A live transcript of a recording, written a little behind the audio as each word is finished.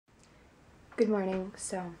Good morning.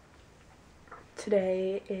 So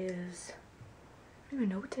today is, I don't even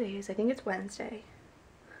know what today is. I think it's Wednesday.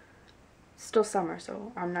 It's still summer,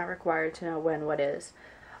 so I'm not required to know when what is.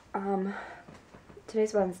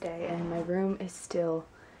 Today's Wednesday and my room is still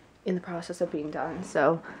in the process of being done.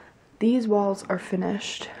 So these walls are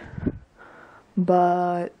finished,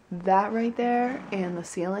 but that right there and the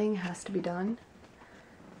ceiling has to be done.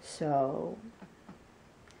 So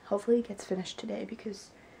hopefully it gets finished today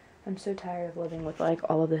because I'm so tired of living with like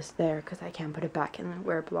all of this there because I can't put it back in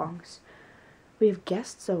where it belongs. We have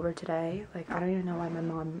guests over today. Like, I don't even know why my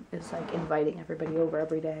mom is like inviting everybody over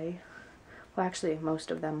every day. Well, actually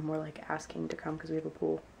most of them were like asking to come because we have a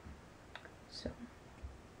pool. So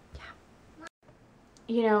yeah.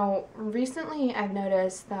 You know, recently I've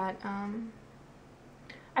noticed that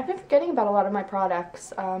I've been forgetting about a lot of my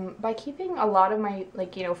products. By keeping a lot of my,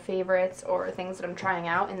 like, you know, favorites or things that I'm trying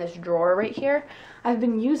out in this drawer right here, I've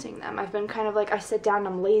been using them. I've been kind of like, I sit down and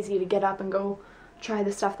I'm lazy to get up and go try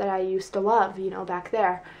the stuff that I used to love, you know, back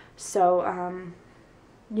there. So,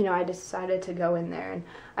 you know, I decided to go in there and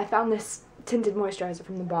I found this tinted moisturizer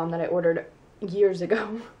from the Balm that I ordered years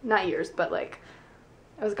ago. Not years, but like,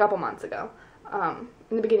 it was a couple months ago.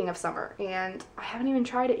 In the beginning of summer, and I haven't even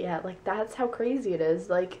tried it yet. Like, that's how crazy it is.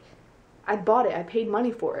 Like, I bought it, I paid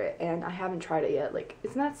money for it, and I haven't tried it yet. Like,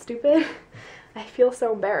 isn't that stupid? I feel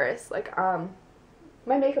so embarrassed. Like, my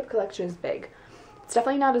makeup collection is big. It's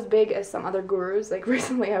definitely not as big as some other gurus. Like,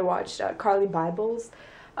 recently I watched Carly Bible's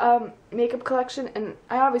makeup collection, and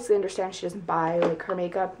I obviously understand she doesn't buy, like, her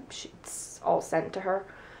makeup. It's all sent to her.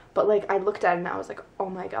 But, like, I looked at it and I was like, oh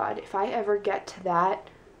my god, if I ever get to that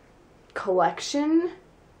collection,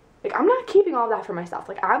 like, I'm not keeping all that for myself.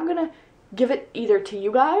 Like, I'm gonna give it either to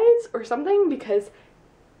you guys or something, because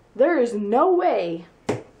there is no way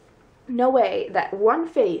that one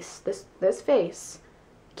face, this face,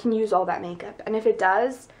 can use all that makeup. And if it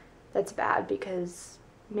does, that's bad, because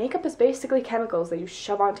makeup is basically chemicals that you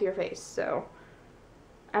shove onto your face. So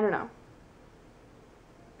I don't know,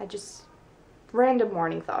 random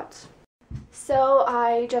morning thoughts. So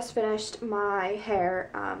I just finished my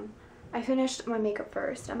hair. I finished my makeup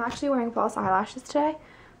first. I'm actually wearing false eyelashes today.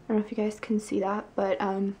 I don't know if you guys can see that, but I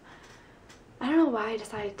don't know why I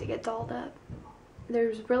decided to get dolled up.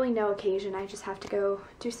 There's really no occasion. I just have to go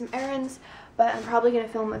do some errands, but I'm probably going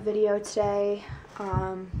to film a video today,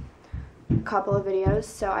 a couple of videos,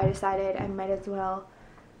 so I decided I might as well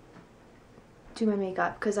do my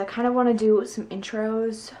makeup because I kind of want to do some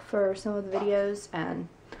intros for some of the videos and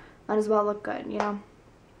might as well look good, you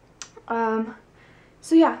know?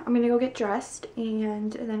 So yeah, I'm gonna go get dressed,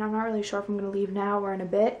 and then I'm not really sure if I'm gonna leave now or in a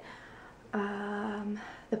bit.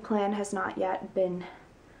 The plan has not yet been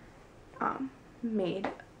made.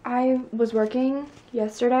 I was working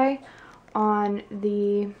yesterday on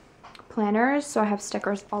the planners, so I have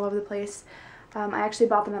stickers all over the place. I actually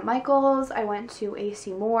bought them at Michael's. I went to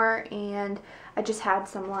AC Moore, and I just had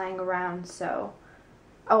some lying around, so...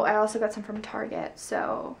 Oh, I also got some from Target,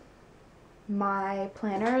 so my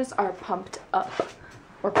planners are pumped up.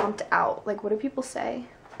 Or pumped out. Like, what do people say?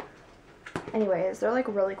 Anyways, they're like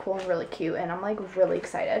really cool and really cute, and I'm like really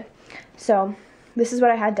excited. So this is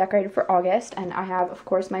what I had decorated for August, and I have, of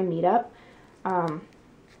course, my meetup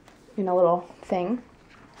in a little thing.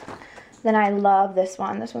 Then I love this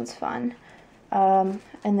one. This one's fun. And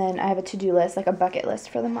then I have a to-do list, like a bucket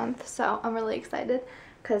list for the month. So I'm really excited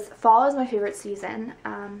because fall is my favorite season.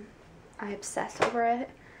 I obsess over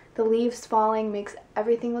it. The leaves falling makes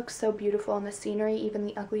everything look so beautiful, and the scenery, even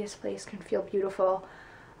the ugliest place, can feel beautiful.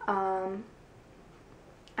 I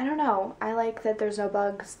don't know. I like that there's no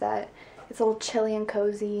bugs, that it's a little chilly and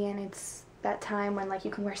cozy, and it's that time when, like,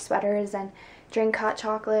 you can wear sweaters and drink hot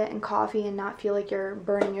chocolate and coffee and not feel like you're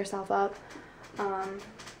burning yourself up. I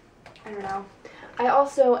don't know. I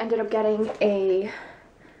also ended up getting a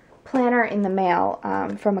planner in the mail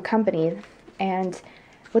from a company, and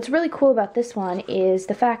what's really cool about this one is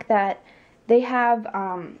the fact that they have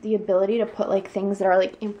the ability to put like things that are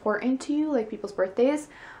like important to you, like people's birthdays,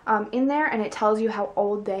 in there, and it tells you how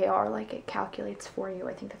old they are. Like, it calculates for you.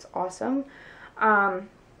 I think that's awesome. And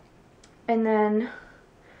then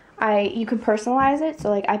you can personalize it. So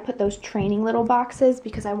like, I put those training little boxes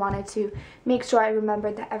because I wanted to make sure I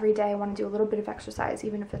remembered that every day I want to do a little bit of exercise,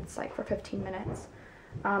 even if it's like for 15 minutes.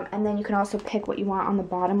 And then you can also pick what you want on the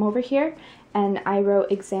bottom over here. And I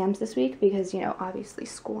wrote exams this week because, you know, obviously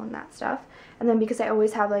school and that stuff. And then because I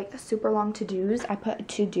always have like super long to-dos, I put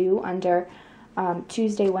to-do under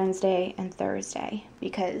Tuesday, Wednesday, and Thursday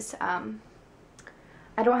because I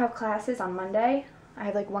don't have classes on Monday. I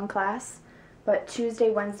have like one class, but Tuesday,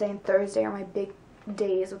 Wednesday, and Thursday are my big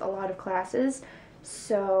days with a lot of classes.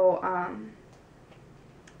 So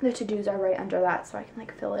the to-dos are right under that, so I can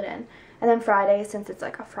like fill it in. And then Friday, since it's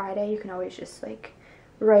like a Friday, you can always just like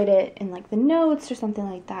write it in like the notes or something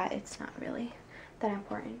like that. It's not really that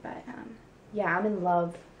important, but yeah, I'm in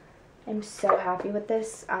love. I'm so happy with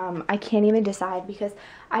this. I can't even decide because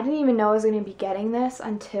I didn't even know I was going to be getting this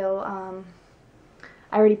until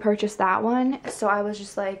I already purchased that one. So I was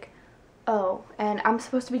just like, oh, and I'm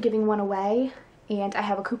supposed to be giving one away, and I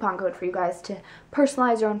have a coupon code for you guys to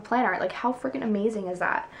personalize your own planner. Like, how freaking amazing is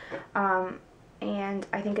that? And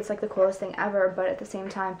I think it's like the coolest thing ever, but at the same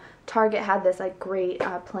time, Target had this like great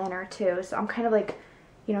planner too. So I'm kind of like,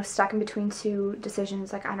 you know, stuck in between two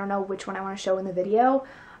decisions. Like, I don't know which one I want to show in the video.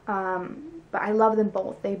 But I love them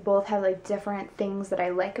both. They both have like different things that I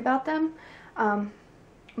like about them.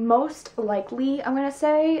 Most likely, I'm going to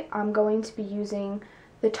say, I'm going to be using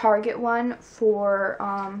the Target one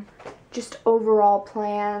for just overall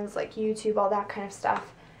plans, like YouTube, all that kind of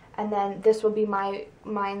stuff. And then this will be mine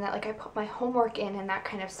that like I put my homework in and that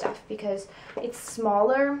kind of stuff, because it's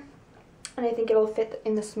smaller and I think it'll fit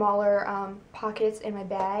in the smaller pockets in my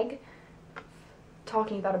bag.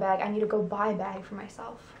 Talking about a bag, I need to go buy a bag for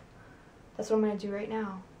myself. That's what I'm going to do right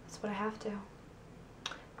now. That's what I have to.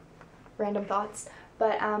 Random thoughts.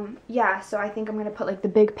 But yeah, so I think I'm going to put like the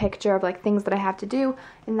big picture of like things that I have to do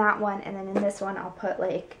in that one, and then in this one I'll put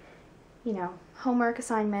like, you know, homework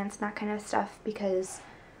assignments and that kind of stuff, because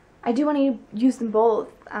I do want to use them both.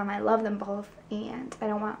 I love them both, and I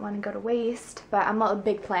don't want one to go to waste. But I'm a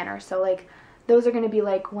big planner, so like those are going to be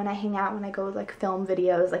like when I hang out, when I go like film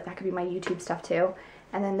videos, like that could be my YouTube stuff too.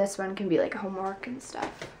 And then this one can be like homework and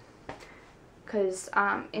stuff. Because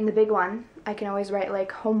in the big one, I can always write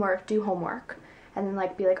like homework, do homework, and then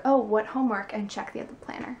like be like, oh, what homework, and check the other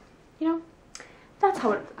planner. You know, that's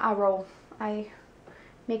how I roll. I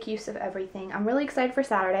make use of everything. I'm really excited for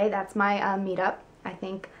Saturday. That's my meetup. I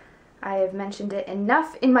think I have mentioned it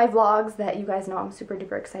enough in my vlogs that you guys know I'm super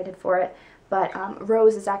duper excited for it. But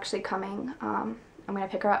Rose is actually coming. I'm going to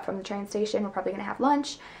pick her up from the train station. We're probably going to have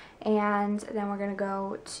lunch, and then we're going to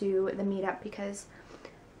go to the meetup because,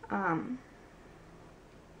 I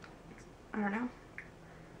don't know.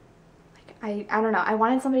 Like, I don't know. I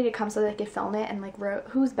wanted somebody to come so they could film it, and like,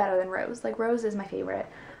 who's better than Rose? Like, Rose is my favorite.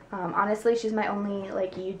 Honestly, she's my only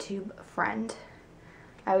like YouTube friend,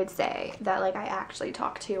 I would say, that like I actually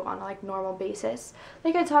talk to on a like normal basis.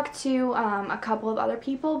 Like, I talk to a couple of other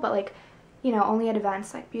people, but like, you know, only at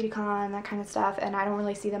events like BeautyCon, that kind of stuff, and I don't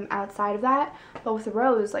really see them outside of that. But with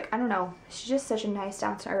Rose, like, I don't know, she's just such a nice,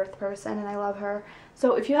 down-to-earth person, and I love her.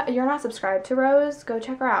 So if you're not subscribed to Rose, go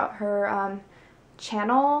check her out. Her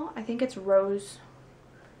channel, I think it's Rose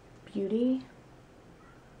Beauty.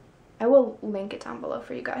 I will link it down below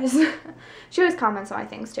for you guys. She always comments on my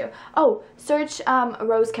things too. Oh, search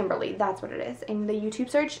Rose Kimberly. That's what it is. In the YouTube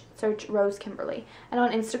search Rose Kimberly. And on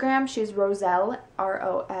Instagram, she's Roselle,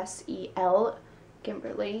 R-O-S-E-L,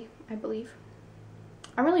 Kimberly, I believe.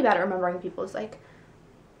 I'm really bad at remembering people's like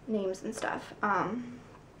names and stuff.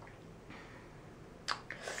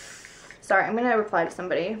 Sorry, I'm gonna reply to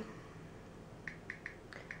somebody.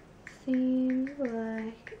 Seems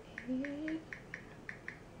like it.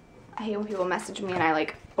 I hate when people message me and I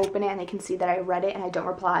like open it and they can see that I read it and I don't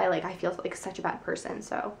reply. Like, I feel like such a bad person,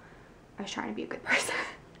 so I was trying to be a good person.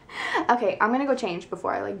 Okay, I'm gonna go change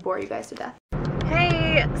before I like bore you guys to death.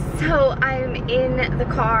 Hey, so I'm in the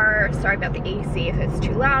car. Sorry about the AC if it's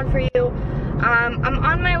too loud for you. I'm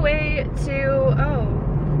on my way to,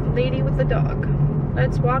 oh, lady with the dog.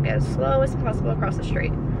 Let's walk as slow as possible across the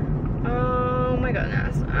street. Oh my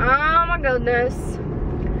goodness. Oh my goodness.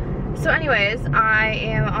 So anyways, I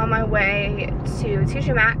am on my way to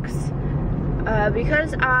TJ Maxx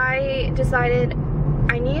because I decided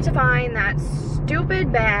I need to find that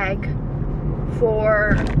stupid bag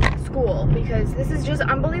for school, because this is just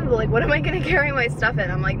unbelievable. Like, what am I going to carry my stuff in?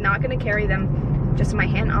 I'm like not going to carry them just in my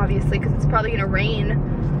hand, obviously, because it's probably going to rain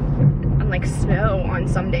and like snow on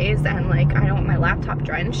some days, and like I don't want my laptop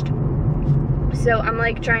drenched. So I'm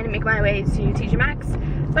like trying to make my way to TJ Maxx.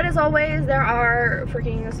 But as always, there are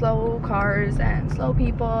freaking slow cars and slow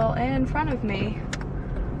people in front of me.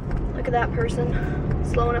 Look at that person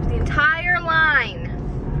slowing up the entire line.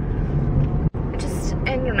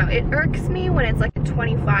 And you know, it irks me when it's like a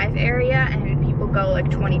 25 area and people go like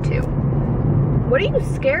 22. What are you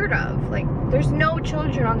scared of? Like, there's no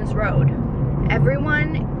children on this road.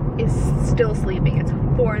 Everyone is still sleeping. It's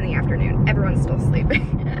 4 in the afternoon. Everyone's still sleeping.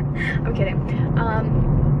 I'm kidding.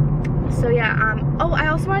 So yeah, oh, I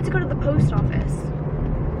also wanted to go to the post office.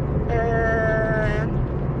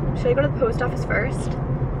 Should I go to the post office first?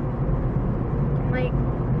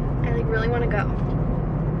 I really want to go.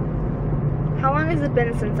 How long has it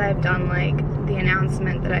been since I've done like the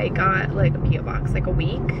announcement that I got like a P.O. box? Like a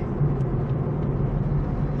week?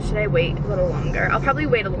 Should I wait a little longer? I'll probably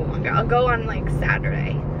wait a little longer. I'll go on like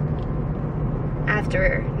Saturday.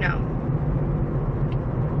 After, no.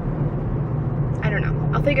 I don't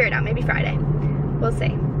know. I'll figure it out. Maybe Friday. We'll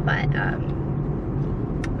see. But,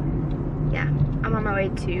 yeah. I'm on my way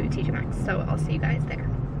to TJ Maxx, so I'll see you guys there.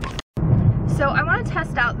 So I want to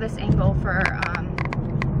test out this angle for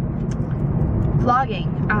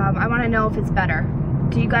vlogging. I want to know if it's better.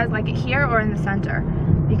 Do you guys like it here or in the center?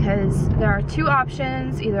 Because there are two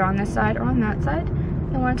options, either on this side or on that side.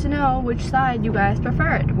 I want to know which side you guys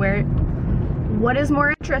preferred. What is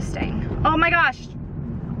more interesting? Oh my gosh!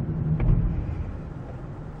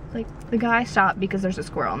 Like, the guy stopped because there's a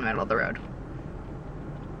squirrel in the middle of the road.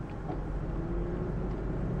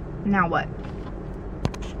 Now what?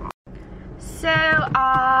 So,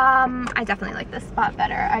 I definitely like this spot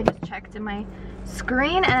better. I just checked in my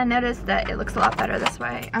screen and I noticed that it looks a lot better this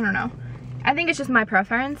way. I don't know. I think it's just my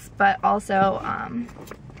preference, but also, I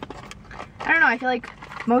don't know, I feel like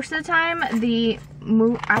most of the time, I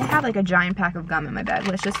have like a giant pack of gum in my bag.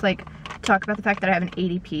 Let's just like talk about the fact that I have an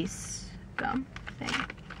 80-piece gum thing.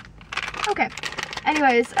 Okay,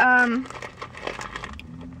 anyways, there's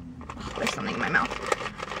something in my mouth.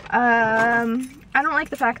 I don't like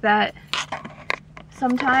the fact that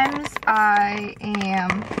sometimes I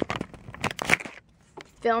am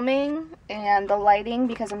filming and the lighting,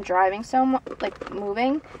 because I'm driving so much, like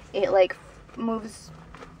moving, it like moves,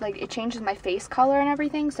 like it changes my face color and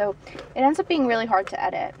everything, so it ends up being really hard to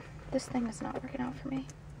edit. This thing is not working out for me.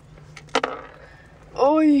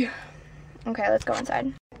 Oh yeah. Okay, let's go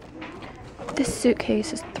inside. This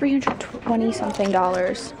suitcase is $320 something.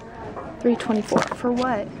 $324 for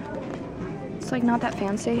what? It's like not that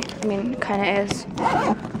fancy. I mean, it kind of is.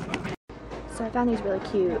 So I found these really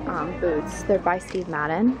cute boots. They're by Steve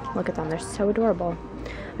Madden. Look at them, they're so adorable.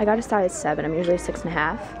 I got a size 7. I'm usually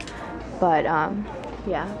 6.5. But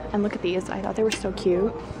yeah, and look at these. I thought they were so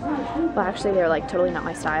cute. Well, actually, they're like totally not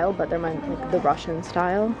my style, but they're my like the Russian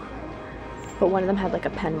style. But one of them had like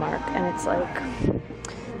a pen mark, and it's like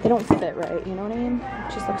they don't fit right. You know what I mean?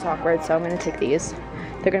 It just looks awkward. So I'm gonna take these.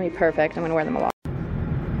 They're gonna be perfect. I'm gonna wear them a lot.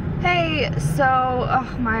 Hey, so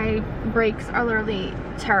my brakes are literally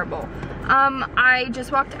terrible. I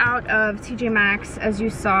just walked out of TJ Maxx. As you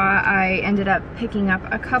saw, I ended up picking up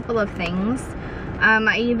a couple of things.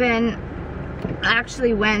 I even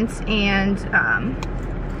actually went and,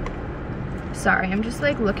 sorry, I'm just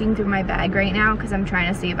like looking through my bag right now because I'm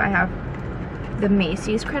trying to see if I have the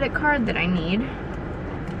Macy's credit card that I need.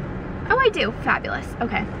 Oh, I do. Fabulous.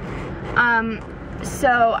 Okay.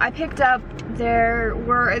 So I picked up, there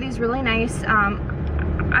were these really nice,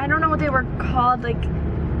 I don't know what they were called, like,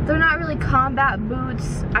 they're not really combat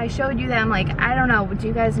boots. I showed you them, like, I don't know, do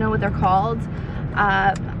you guys know what they're called?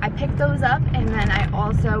 I picked those up, and then I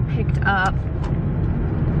also picked up,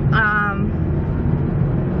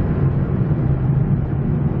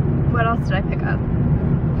 what else did I pick up?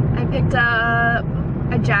 I picked up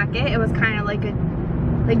a jacket. It was kind of like a,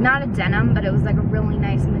 like not a denim, but it was like a really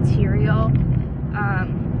nice material.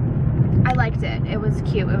 I liked it. It was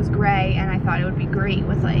cute. It was gray, and I thought it would be great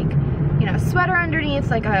with like, you know, a sweater underneath,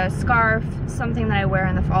 like a scarf, something that I wear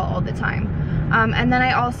in the fall all the time. And then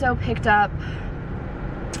I also picked up,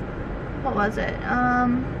 what was it?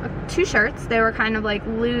 2 shirts. They were kind of like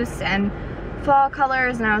loose and fall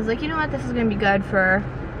colors, and I was like, you know what, this is gonna be good for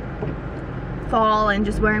fall and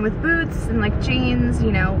just wearing with boots and like jeans.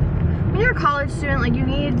 You know, when you're a college student, like you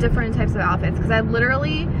need different types of outfits, because I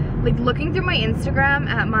literally, like, looking through my Instagram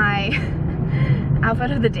at my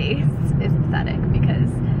outfit of the day is pathetic,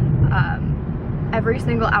 because every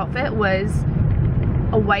single outfit was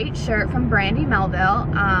a white shirt from Brandy Melville,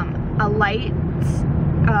 a light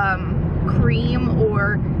cream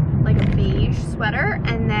or like a beige sweater,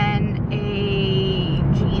 and then a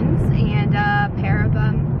jeans and a pair of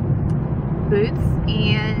boots,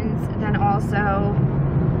 and then also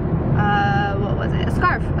what was it? A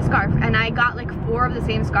scarf. And I got like 4 of the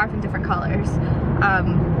same scarf in different colors,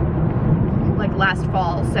 like last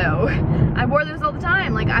fall. So I wore those all the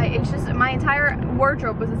time. Like it's just, my entire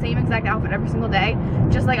wardrobe was the same exact outfit every single day.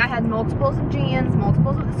 Just like I had multiples of jeans,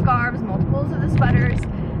 multiples of the scarves, multiples of the sweaters,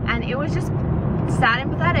 and it was just sad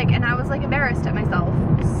and pathetic. And I was like embarrassed at myself.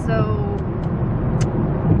 So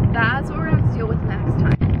that's what we're gonna have to deal with next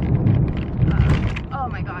time. Oh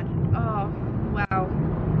my god. Oh wow.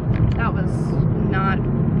 That was not,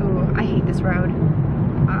 oh, I hate this road.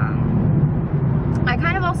 I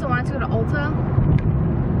kind of also wanted to go to Ulta.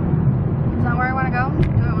 Is that where I want to go?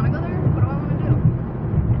 Do I want to go there? What do I want to do?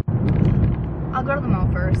 I'll go to the mall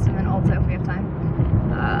first, and then Ulta if we have time.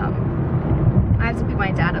 I have to pick my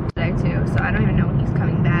dad up today too, so I don't even know when he's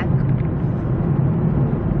coming back.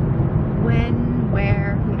 When,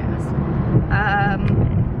 where, who knows.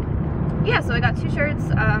 Yeah, so I got 2 shirts,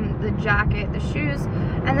 the jacket, the shoes,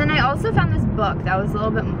 and then I also found this book that was a little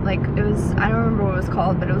bit, like, it was, I don't remember what it was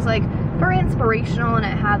called, but it was, like, very inspirational, and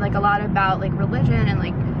it had, like, a lot about, like, religion and,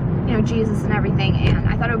 like, you know, Jesus and everything, and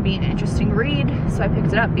I thought it would be an interesting read, so I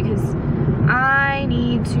picked it up because I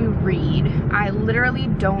need to read. I literally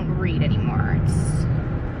don't read anymore.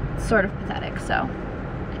 It's sort of pathetic, so,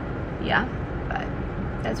 yeah, but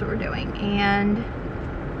that's what we're doing. And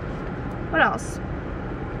what else?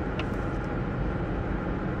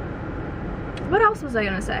 What else was I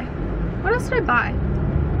gonna say? What else did I buy?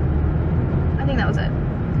 I think that was it.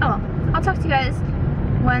 Oh well, I'll talk to you guys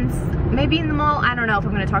once, maybe in the mall. I don't know if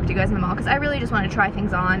I'm gonna talk to you guys in the mall because I really just want to try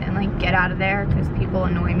things on and like get out of there because people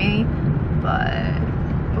annoy me, but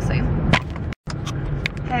we'll see.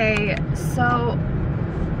 Hey, so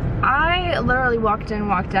I literally walked in and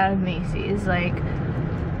walked out of Macy's. Like,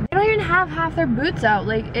 they don't even have half their boots out.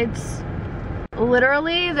 Like, it's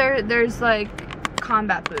literally, there's like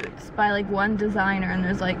combat boots by like one designer, and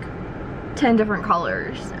there's like 10 different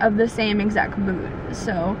colors of the same exact boot.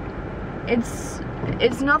 So it's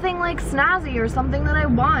nothing like snazzy or something that I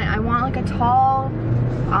want. I want like a tall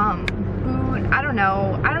boot. I don't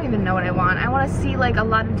know. I don't even know what I want. I want to see like a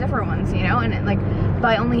lot of different ones, you know, and it, like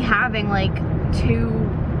by only having like 2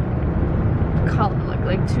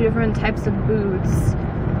 different types of boots,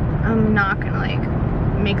 I'm not gonna like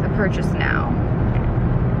make the purchase now.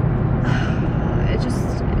 It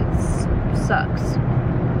sucks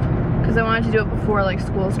because I wanted to do it before like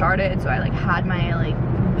school started, so I like had my like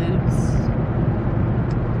boots,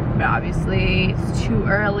 but obviously it's too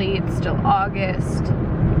early. It's still August.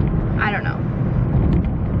 I don't know.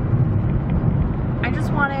 I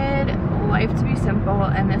just wanted life to be simple,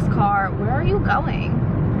 and this car, where are you going?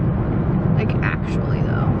 Like, actually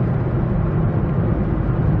though,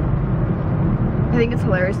 I think it's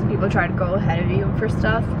hilarious when people try to go ahead of you for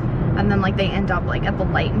stuff, and then like they end up like at the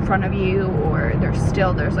light in front of you, or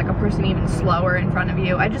there's like a person even slower in front of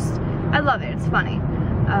you. I love it. It's funny.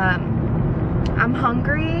 I'm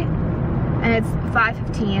hungry, and it's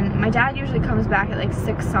 5:15. My dad usually comes back at like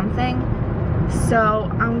 6 something, so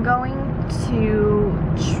I'm going to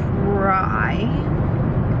try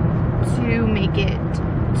to make it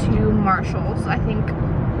to Marshall's. I think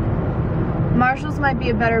Marshall's might be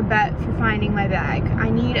a better bet for finding my bag. I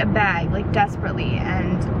need a bag, like, desperately,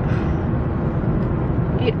 and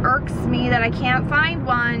it irks me that I can't find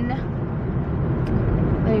one.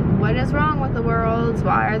 Like, what is wrong with the world?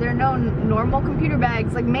 Why are there no normal computer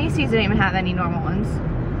bags? Like, Macy's didn't even have any normal ones.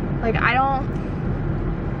 Like, I don't,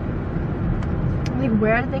 like,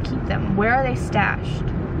 where do they keep them? Where are they stashed?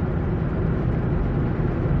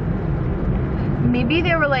 Maybe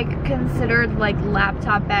they were like considered like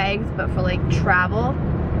laptop bags, but for like travel,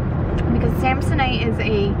 because Samsonite is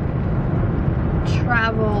a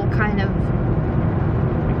travel kind of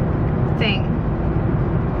thing.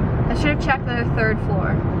 I should have checked the 3rd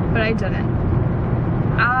floor, but I didn't.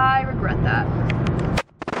 I regret that.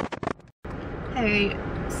 Hey,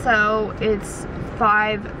 so it's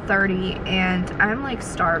 5:30 and I'm like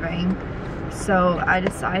starving. So I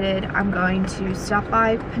decided I'm going to stop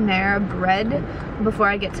by Panera Bread before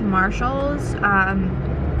I get to Marshall's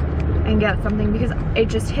and get something, because it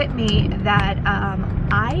just hit me that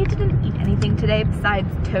I didn't eat anything today besides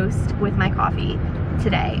toast with my coffee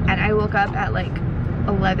today, and I woke up at like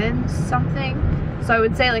 11 something, so I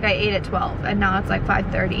would say like I ate at 12, and now it's like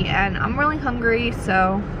 5:30 and I'm really hungry,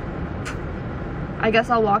 so I guess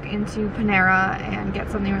I'll walk into Panera and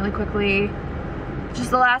get something really quickly. Just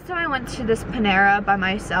the last time I went to this Panera by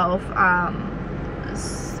myself,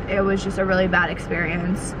 it was just a really bad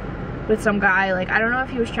experience with some guy. Like, I don't know if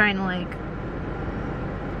he was trying to like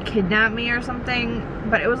kidnap me or something,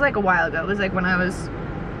 but it was like a while ago. It was like when I think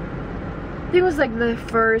it was like the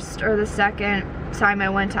 1st or the 2nd time I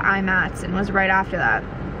went to IMATS, and it was right after that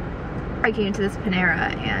I came to this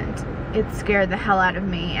Panera, and it scared the hell out of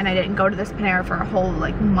me, and I didn't go to this Panera for a whole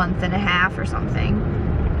like month and a half or something.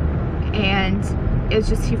 And it's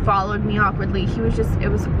just, he followed me awkwardly. He was just, it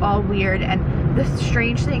was all weird. And the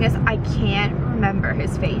strange thing is, I can't remember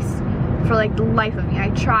his face for like the life of me. I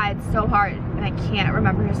tried so hard and I can't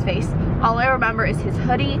remember his face. All I remember is his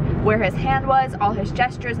hoodie, where his hand was, all his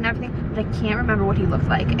gestures and everything, but I can't remember what he looked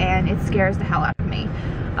like, and it scares the hell out of me.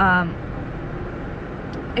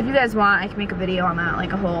 If you guys want, I can make a video on that,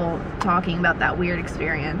 like a whole talking about that weird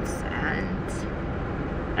experience. And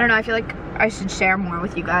I don't know, I feel like I should share more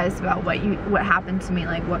with you guys about what happened to me,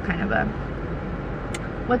 like what kind of a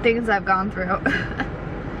what things I've gone through.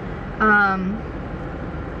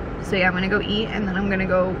 So yeah, I'm gonna go eat and then I'm gonna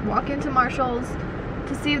go walk into Marshall's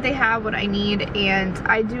to see if they have what I need. And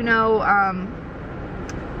I do know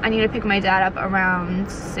I need to pick my dad up around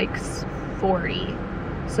 6:40,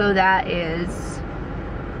 so that is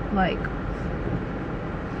like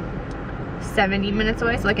 70 minutes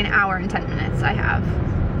away, so like an hour and 10 minutes I have.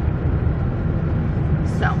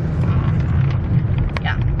 So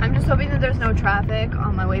yeah, I'm just hoping that there's no traffic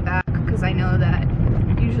on my way back, because I know that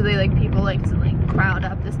usually like people like to like crowd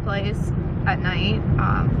up this place at night,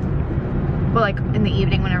 but like in the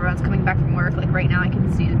evening when everyone's coming back from work, like right now I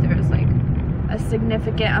can see that there's like a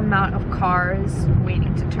significant amount of cars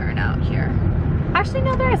waiting to turn out here. Actually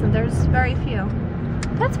no, there isn't, there's very few.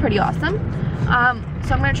 That's pretty awesome.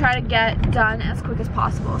 So I'm gonna try to get done as quick as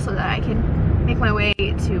possible so that I can make my way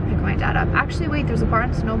to pick my dad up. Actually, wait, there's a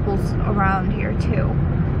Barnes & Nobles around here too.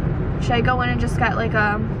 Should I go in and just get like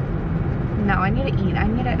a... No, I need to eat. I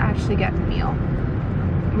need to actually get a meal.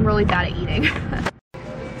 I'm really bad at eating.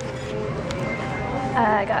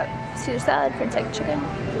 I got Caesar salad, French egg chicken.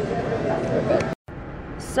 We're good.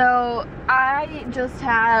 So I just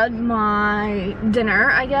had my dinner,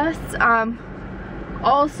 I guess.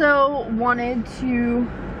 Also wanted to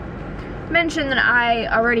mention that I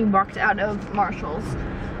already walked out of Marshall's.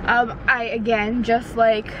 I, again, just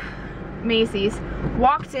like Macy's,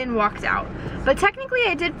 walked in, walked out. But technically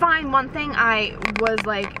I did find one thing I was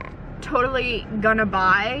like totally gonna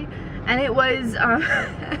buy, and it was,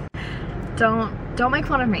 don't make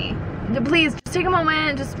fun of me. Please, just take a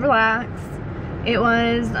moment, just relax. It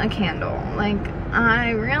was a candle. Like,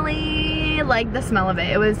 I really like the smell of it.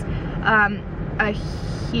 It was, a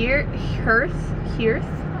Hearth?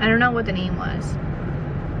 I don't know what the name was,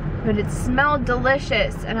 but it smelled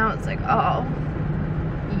delicious, and I was like, oh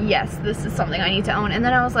yes, this is something I need to own. And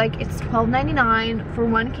then I was like, it's $12.99 for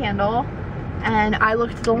one candle, and I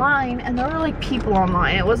looked at the line and there were like people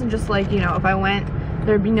online. It wasn't just like, you know, if I went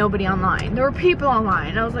there'd be nobody online. There were people online,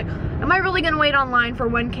 and I was like, am I really gonna wait online for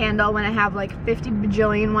one candle when I have like 50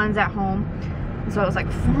 bajillion ones at home? And so I was like,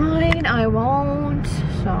 fine, I won't.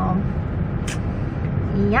 So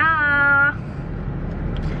yeah,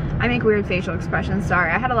 I make weird facial expressions.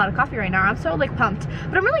 Sorry, I had a lot of coffee right now. I'm so like pumped,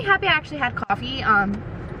 but I'm really happy I actually had coffee,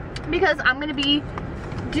 because I'm gonna be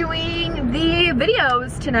doing the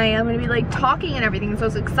videos tonight. I'm gonna be like talking and everything, so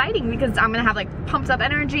it's exciting because I'm gonna have like pumped up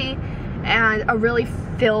energy and a really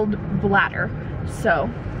filled bladder. So,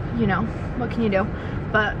 you know, what can you do?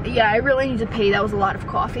 But yeah, I really need to pay. That was a lot of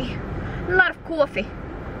coffee. A lot of coffee.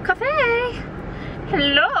 Coffee!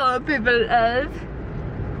 Hello, people of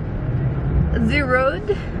the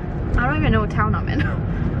road. I don't even know what town I'm in.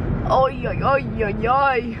 Oy, oy, oy, oy,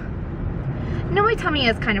 oy. No, my tummy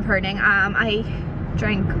is kind of hurting. I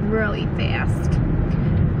drank really fast.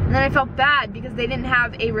 And then I felt bad because they didn't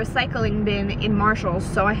have a recycling bin in Marshall's,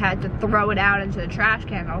 so I had to throw it out into the trash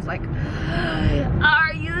can. I was like,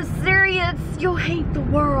 are you serious? You hate the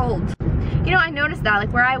world. You know, I noticed that,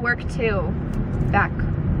 like where I work too, back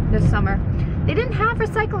this summer, they didn't have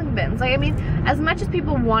recycling bins. Like, I mean, as much as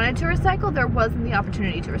people wanted to recycle, there wasn't the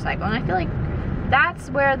opportunity to recycle. And I feel like that's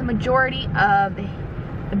where the majority of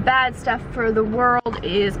the bad stuff for the world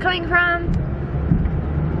is coming from.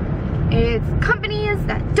 It's companies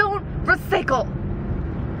that don't recycle.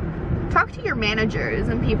 Talk to your managers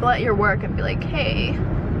and people at your work and be like, hey,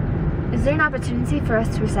 is there an opportunity for us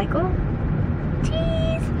to recycle?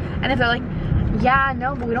 Tease. And if they're like, yeah,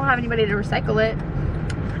 no, but we don't have anybody to recycle it,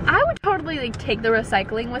 I would totally like take the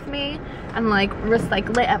recycling with me and like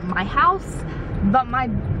recycle it at my house, but my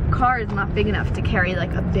car is not big enough to carry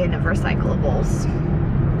like a bin of recyclables.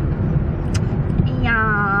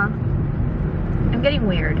 Yeah, I'm getting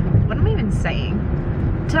weird. What am I even saying?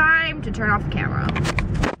 Time to turn off the camera.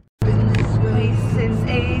 Been this way since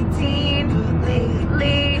 18,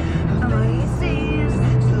 lately,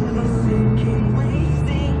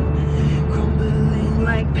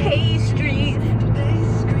 like pastries.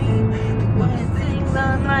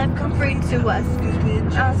 When life come free to us,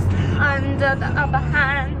 just under the upper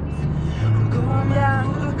hand. Going down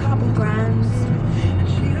a couple grand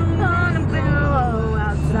on a pillow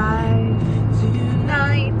outside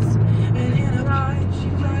tonight.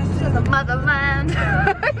 To the motherland.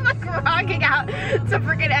 I'm like rocking out to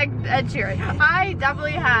freaking Ed Sheeran. I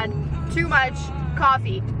definitely had too much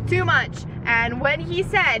coffee, too much. And when he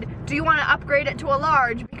said, do you want to upgrade it to a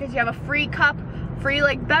large because you have a free cup, free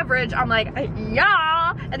like beverage, I'm like,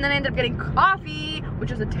 yeah. And then I ended up getting coffee,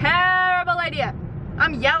 which was a terrible idea.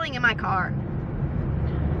 I'm yelling in my car.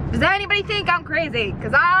 Does anybody think I'm crazy?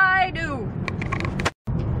 Because I do.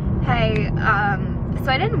 Hey, so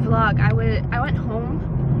I didn't vlog. I went home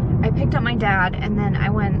I picked up my dad and then I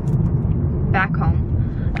went back home.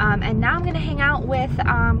 And now I'm gonna hang out with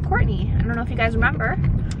Courtney. I don't know if you guys remember,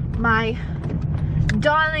 my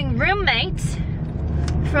darling roommate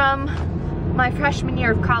from my freshman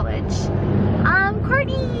year of college.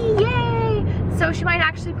 Courtney, yay! So she might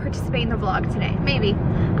actually participate in the vlog today, maybe.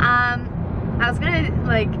 I was gonna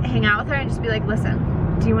like hang out with her and just be like,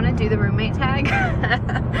 listen, do you wanna do the roommate tag?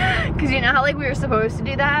 Cause you know how like we were supposed to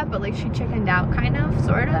do that, but like she chickened out kind of,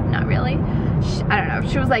 sort of, not really. I don't know,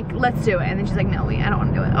 she was like, let's do it. And then she's like, no, I don't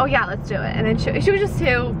wanna do it. Oh yeah, let's do it. And then she was just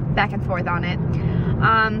too back and forth on it.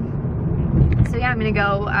 So yeah, I'm gonna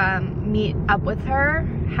go meet up with her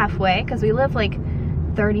halfway, cause we live like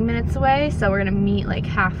 30 minutes away, so we're gonna meet like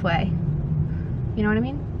halfway. You know what I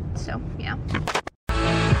mean? So yeah.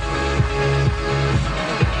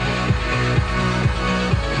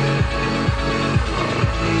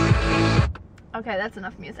 Okay, that's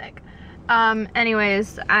enough music.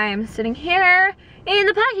 Anyways, I'm sitting here in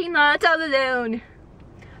the parking lot all alone.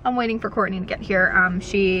 I'm waiting for Courtney to get here.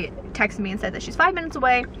 She texted me and said that she's 5 minutes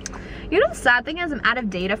away. You know the sad thing is I'm out of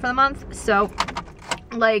data for the month, so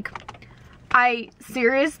like I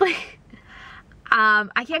seriously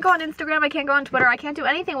I can't go on Instagram, I can't go on Twitter, I can't do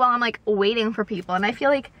anything while I'm like waiting for people. And I feel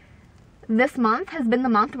like this month has been the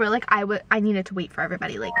month where like I needed to wait for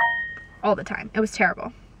everybody like all the time. It was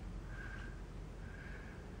terrible.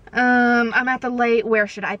 I'm at the light. Where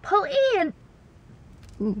should I pull in?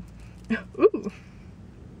 Ooh. Ooh.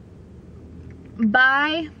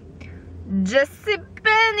 By Giuseppe.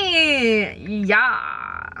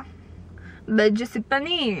 Yeah. By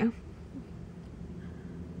Giuseppe.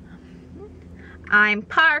 I'm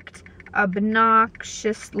parked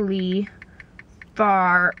obnoxiously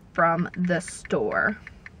far from the store.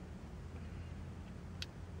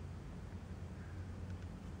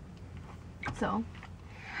 So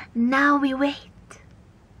now we wait.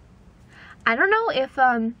 I don't know if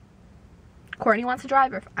Courtney wants to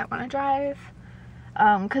drive or if I want to drive,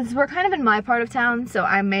 because we're kind of in my part of town, so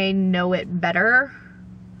I may know it better.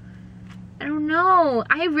 I don't know.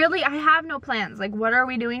 I have no plans. Like, what are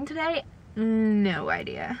we doing today? No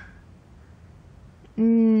idea.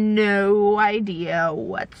 No idea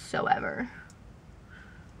whatsoever.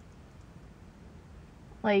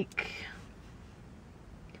 Like,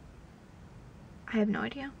 I have no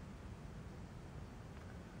idea.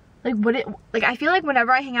 Like, I feel like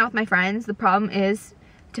whenever I hang out with my friends, the problem is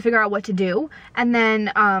to figure out what to do. And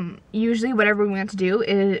then, usually whatever we want to do,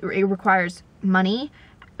 it requires money,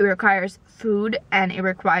 it requires food, and it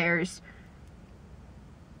requires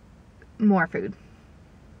more food.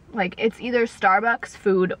 Like, it's either Starbucks,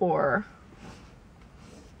 food, or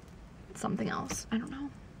something else. I don't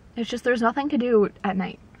know. It's just there's nothing to do at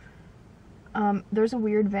night. There's a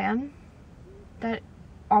weird van that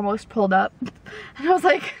almost pulled up. And I was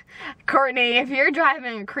like, Courtney, if you're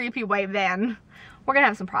driving a creepy white van, we're gonna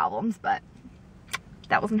have some problems, but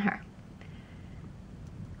that wasn't her.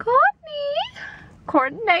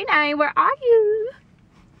 Courtney, where are you?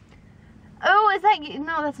 Oh, is that you?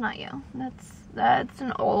 No, that's not you. That's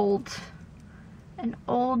an old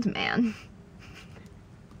man.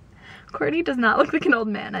 Courtney does not look like an old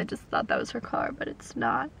man. I just thought that was her car, but it's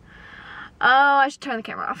not. Oh, I should turn the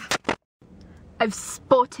camera off. I've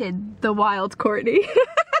spotted the wild Courtney.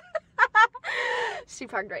 She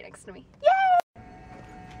parked right next to me. Yay!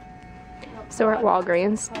 So we're at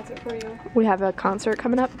Walgreens. We have a concert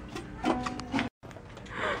coming up.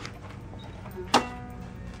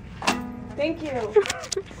 Thank you.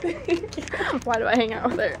 Why do I hang out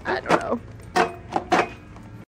with her? I don't know.